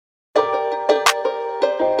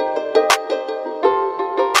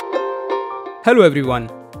Hello everyone.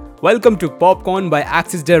 Welcome to Popcorn by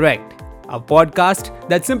Axis Direct, a podcast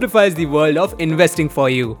that simplifies the world of investing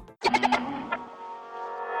for you.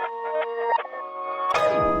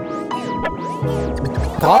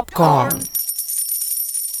 Popcorn.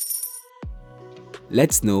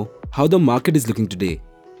 Let's know how the market is looking today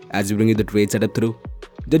as we bring you the trade setup through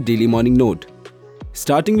the daily morning note.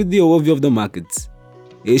 Starting with the overview of the markets.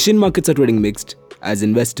 Asian markets are trading mixed as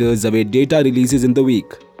investors await data releases in the week.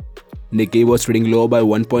 Nikkei was trading lower by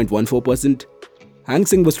 1.14%, Hang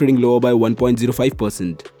Seng was trading lower by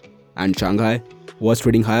 1.05%, and Shanghai was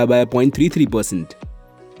trading higher by 0.33%.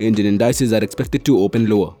 Indian indices are expected to open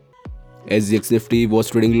lower. SGX Nifty was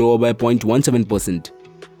trading lower by 0.17%.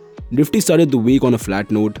 Nifty started the week on a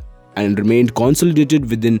flat note and remained consolidated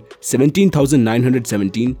within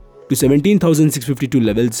 17,917 to 17,652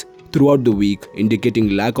 levels throughout the week,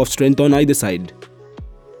 indicating lack of strength on either side.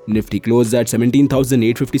 Nifty closed at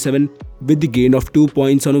 17,857 with the gain of 2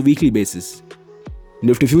 points on a weekly basis.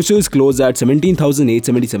 Nifty futures closed at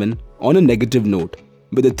 17,877 on a negative note,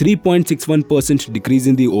 with a 3.61% decrease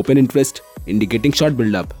in the open interest, indicating short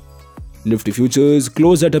build-up. Nifty futures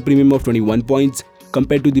closed at a premium of 21 points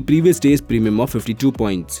compared to the previous day's premium of 52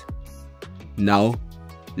 points. Now,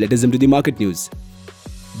 let us jump to the market news.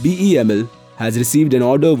 BEML has received an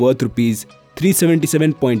order worth Rs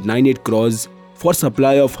 377.98 crores for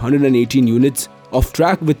supply of 118 units of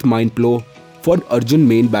track with Mindplow for Arjun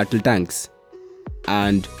main battle tanks.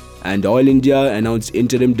 And Oil India announced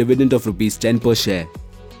interim dividend of Rs 10 per share.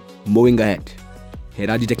 Moving ahead, here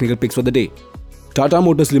are the technical picks for the day. Tata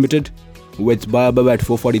Motors Limited with buy above at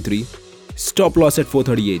 443, stop loss at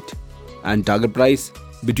 438, and target price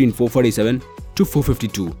between 447 to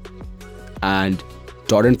 452. And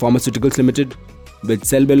Torrent Pharmaceuticals Limited with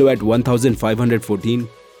sell below at 1514,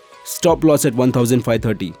 stop loss at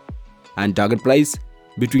 1530, and target price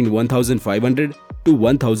between 1500 to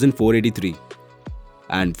 1483.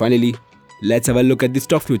 And finally, let's have a look at the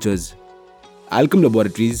stock futures. Alchem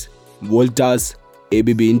Laboratories, Voltas,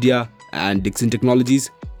 ABB India, and Dixon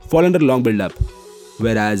Technologies fall under long build-up,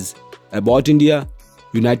 whereas Abbott India,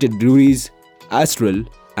 United Breweries, Astral,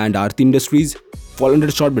 and Aarti Industries fall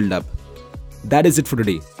under short build-up. That is it for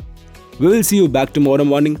today. We will see you back tomorrow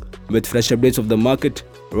morning with fresh updates of the market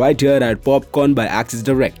right here at Popcorn by Axis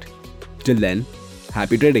Direct. Till then,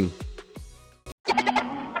 happy trading.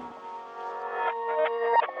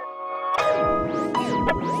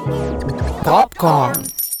 Popcorn.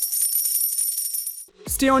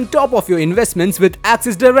 Stay on top of your investments with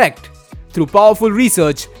Axis Direct. Through powerful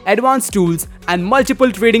research, advanced tools, and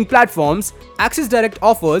multiple trading platforms, Axis Direct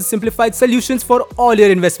offers simplified solutions for all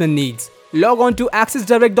your investment needs. Log on to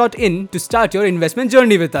axisdirect.in to start your investment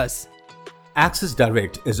journey with us. Axis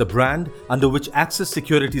Direct is a brand under which Axis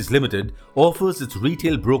Securities Limited offers its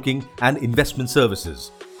retail broking and investment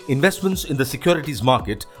services. Investments in the securities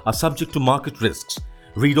market are subject to market risks.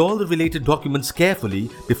 Read all the related documents carefully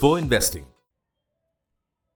before investing.